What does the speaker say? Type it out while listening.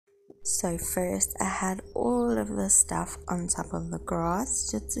So first I had all of this stuff on top of the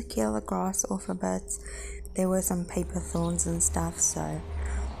grass just to kill the grass off a bit. There were some paper thorns and stuff, so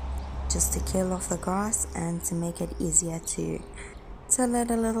just to kill off the grass and to make it easier to till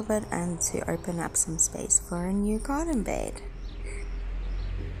it a little bit and to open up some space for a new garden bed.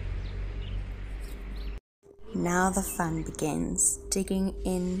 Now the fun begins, digging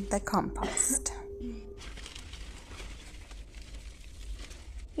in the compost.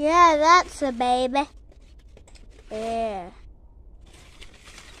 Yeah, that's a baby. Yeah.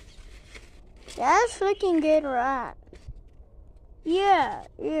 That's looking good, right? Yeah.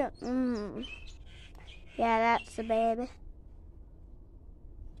 Yeah, that's a baby.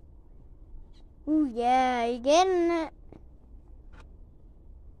 Ooh, yeah, you getting it?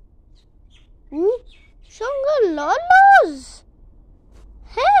 Ooh, shongololos!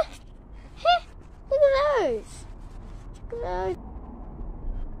 Huh? Huh? Look at those. Look at those.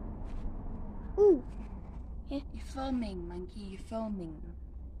 Ooh. Yeah. You're filming, monkey, you're filming.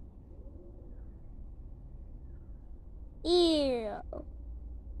 Ew.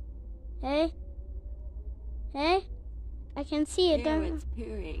 Hey? Hey? I can see it, Ew, don't it's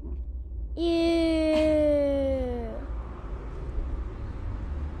purring. Ew.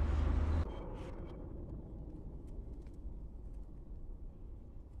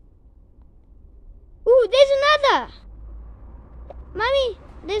 Ooh, there's another! Mommy,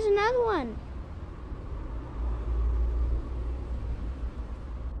 there's another one.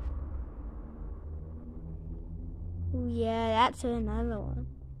 Ooh, yeah, that's another one.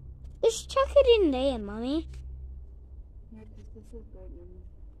 Just chuck it in there, Mommy. No, because this is burning.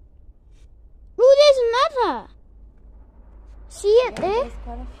 Ooh, there's another! See it there? There's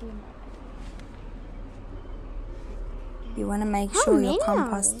quite a few more. You want to make How sure many your are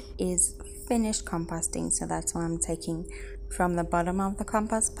compost is finished composting, so that's why I'm taking from the bottom of the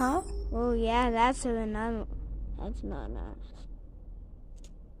compost pile. Oh yeah, that's another. That's not nice.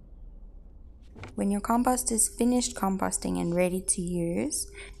 When your compost is finished composting and ready to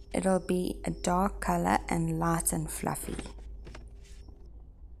use, it'll be a dark color and light and fluffy.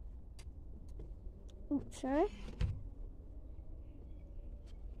 Oops, sorry.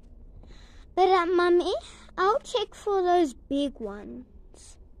 But Mummy, I'll check for those big ones.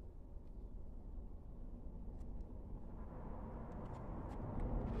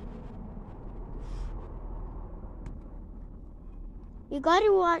 You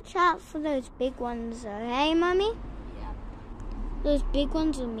gotta watch out for those big ones though, hey Mummy? Yeah. Those big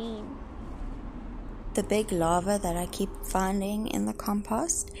ones are mean. The big larva that I keep finding in the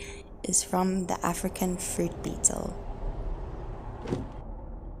compost is from the African fruit beetle.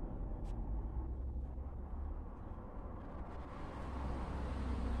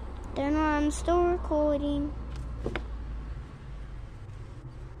 Don't worry, I'm still recording.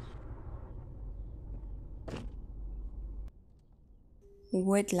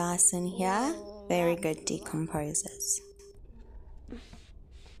 Wood lice in here, very good decomposers.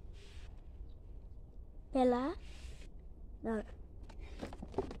 Bella? No.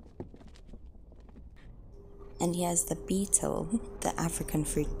 And here's the beetle, the African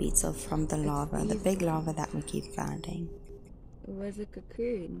fruit beetle from the larva, the big larva that we keep finding. It was a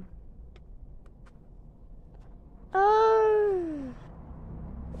cocoon. Oh.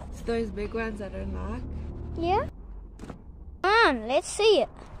 It's those big ones I don't like. Yeah? Come on, let's see it.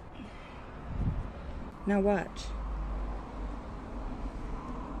 Now watch.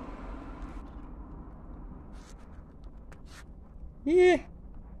 Yeah.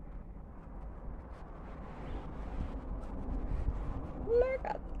 Look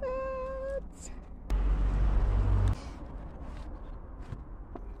at that.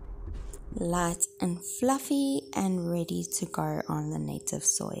 Light and fluffy and ready to go on the native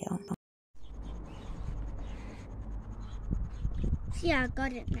soil. See, I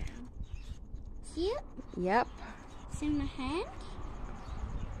got it now. See it? Yep. It's in my hand.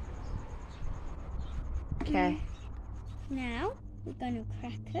 Okay. Now, we're going to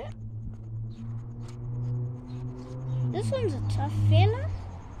crack it. This one's a tough fella.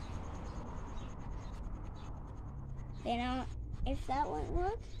 Then if that won't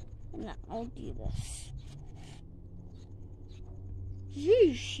work, then I'll do this.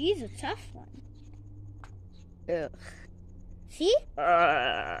 Gee, she's a tough one. Ugh. See?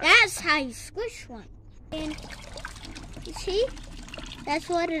 That's how you squish one. And you see? That's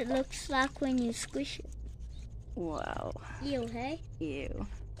what it looks like when you squish it. Wow. Ew, hey? Ew.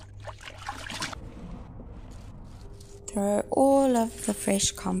 Throw all of the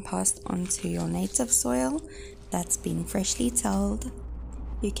fresh compost onto your native soil that's been freshly tilled.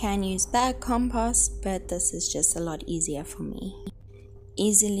 You can use bag compost, but this is just a lot easier for me.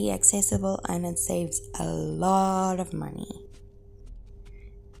 easily accessible, and it saves a lot of money.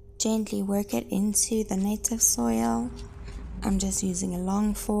 Gently work it into the native soil. I'm just using a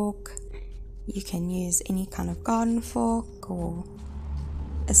long fork. You can use any kind of garden fork or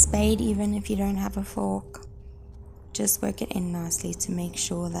a spade even if you don't have a fork. Just work it in nicely to make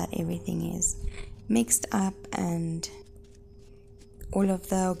sure that everything is mixed up and all of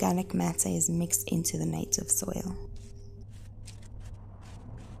the organic matter is mixed into the native soil.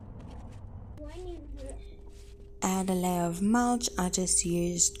 Add a layer of mulch. I just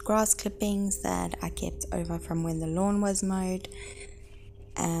used grass clippings that I kept over from when the lawn was mowed,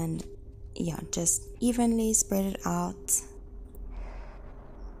 and yeah, just evenly spread it out.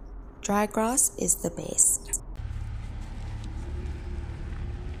 Dry grass is the best.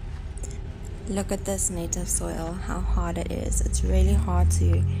 Look at this native soil, how hard it is. It's really hard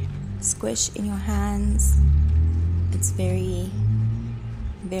to squish in your hands. It's very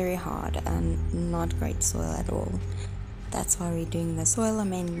hard and not great soil at all. That's why we're doing the soil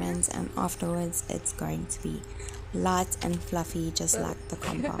amendments, and afterwards it's going to be light and fluffy just like the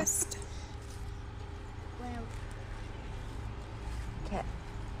compost. Okay,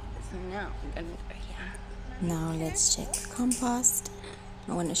 so now I'm gonna go here. Now let's check the compost.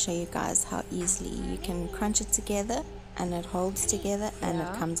 I want to show you guys how easily you can crunch it together and it holds together and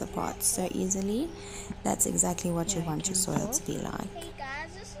it comes apart so easily. That's exactly what you want your soil to be like. Hey guys,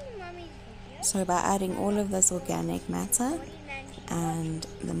 this is Mommy's video. So by adding all of this organic matter and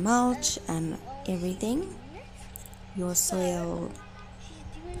the mulch and everything, your soil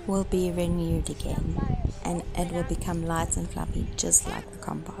will be renewed again and it will become light and fluffy just like the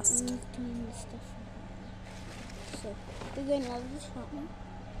compost. So we're going to have this one.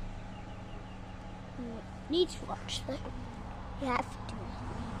 You need to watch that. You have to.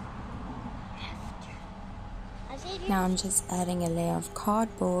 Now I'm just adding a layer of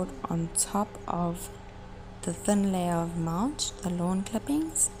cardboard on top of the thin layer of mulch, the lawn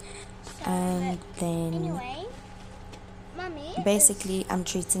clippings, and then basically I'm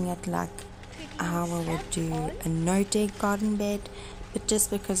treating it like how I would do a no-dig garden bed, but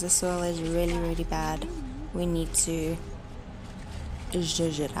just because the soil is really bad, we need to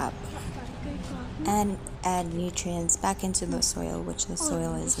zhuzh it up and add nutrients back into the soil, which the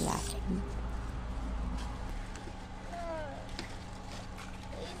soil is lacking.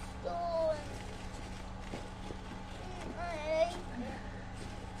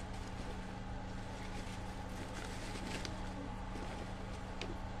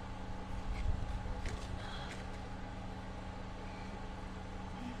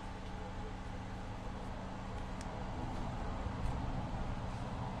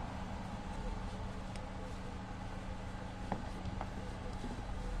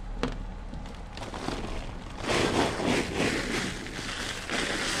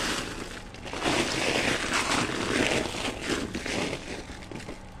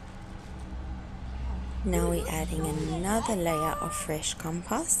 Now we're adding another layer of fresh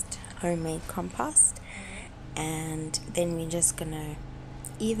compost, homemade compost, and then we're just gonna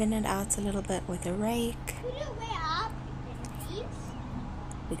even it out a little bit with a rake.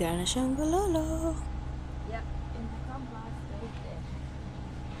 We're gonna shangololo. Yep, in the compost right there.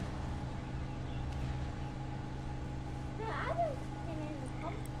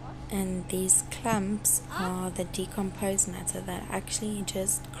 And these clumps are the decomposed matter that actually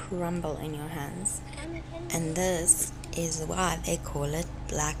just crumble in your hands. And this is why they call it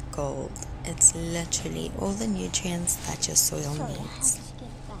black gold. It's literally all the nutrients that your soil needs.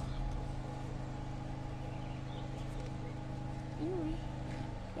 Anyway,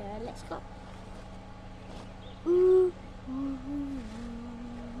 yeah, let's go.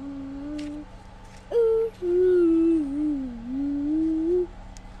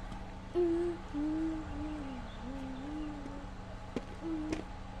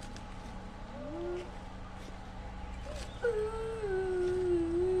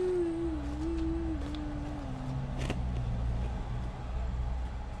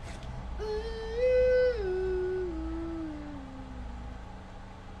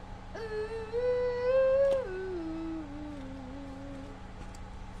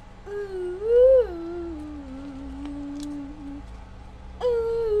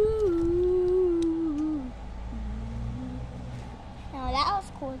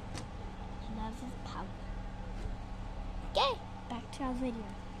 Okay, back to our video.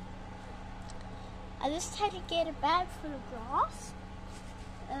 I just had to get a bag full of grass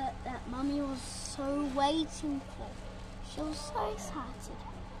that Mummy was so waiting for. She was so excited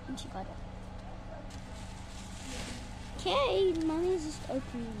and she got it. Okay, Mummy's just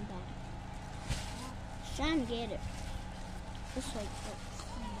opening the bag. She's trying to get it. Just wait for it.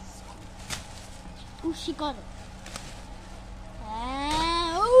 Oh, she got it.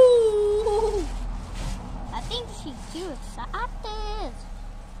 Ooh. I think she's too excited.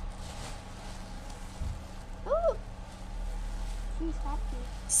 Ooh. She's happy.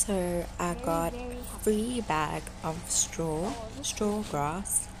 So I got a free bag of straw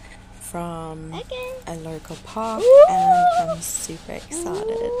grass from a local park, and I'm super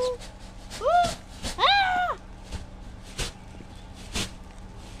excited. Ooh. Ah!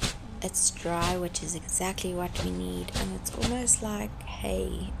 It's dry, which is exactly what we need, and it's almost like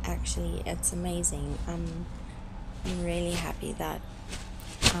hay. Actually, it's amazing. I'm really happy that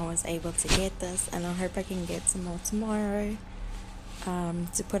I was able to get this, and I hope I can get some more tomorrow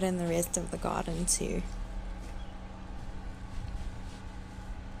to put in the rest of the garden too.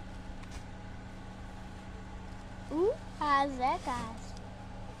 Ooh, how's that, guys?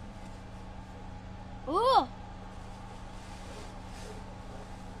 Ooh!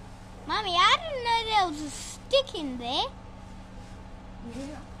 Mommy, I didn't know there was a stick in there.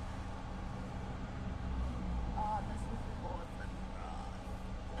 Yeah. Oh, this is awesome.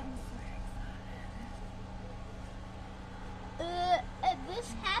 I'm so excited. This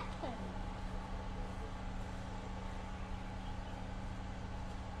happened.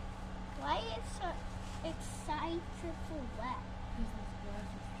 Why are you so excited for that? This is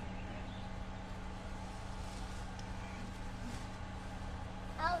gorgeous.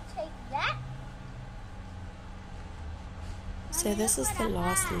 I'll take that. So this is the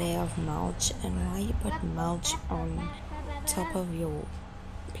last layer of mulch, and why you put mulch on top of your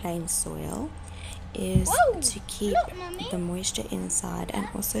plain soil is to keep the moisture inside, and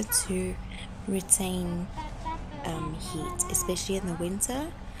also to retain heat, especially in the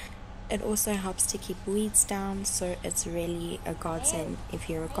winter. It also helps to keep weeds down, so it's really a godsend if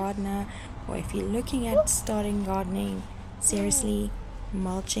you're a gardener, or if you're looking at starting gardening. Seriously,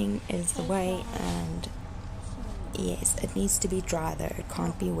 mulching is the way. And yes, it needs to be dry though, it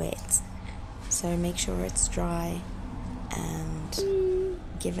can't be wet, so make sure it's dry and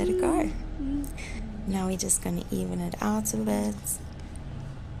give it a go. Now we're just going to even it out a bit.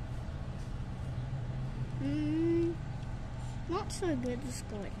 Not so good this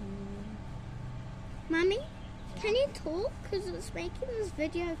garden. Mommy, can you talk? Because it's making this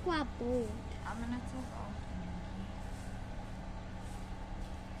video quite bored. I'm gonna talk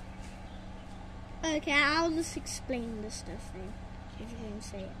after. Okay, I'll just explain this stuff then. If you can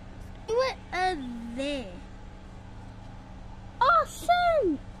say it. What are there?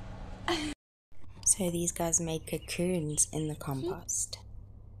 Awesome! So these guys made cocoons in the compost.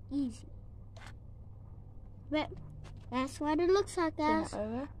 Easy. But that's what it looks like, guys.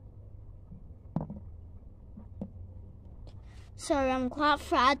 Over. So I'm quite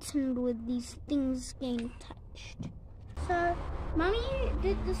frightened with these things getting touched. So Mommy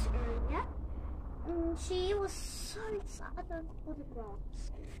did this earlier, and she was so excited for the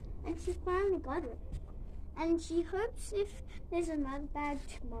grass, and she finally got it. And she hopes if there's another bag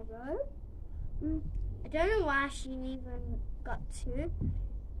tomorrow. I don't know why she even got to.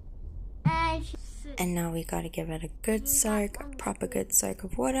 And now we got to give it a good soak, a proper good soak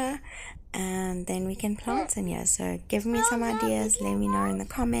of water, and then we can plant in here. So give me some ideas, let me know in the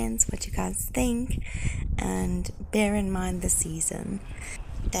comments what you guys think, and bear in mind the season.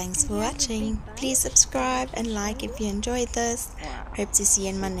 Thanks for watching. Please subscribe and like if you enjoyed this. Hope to see you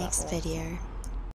in my next video.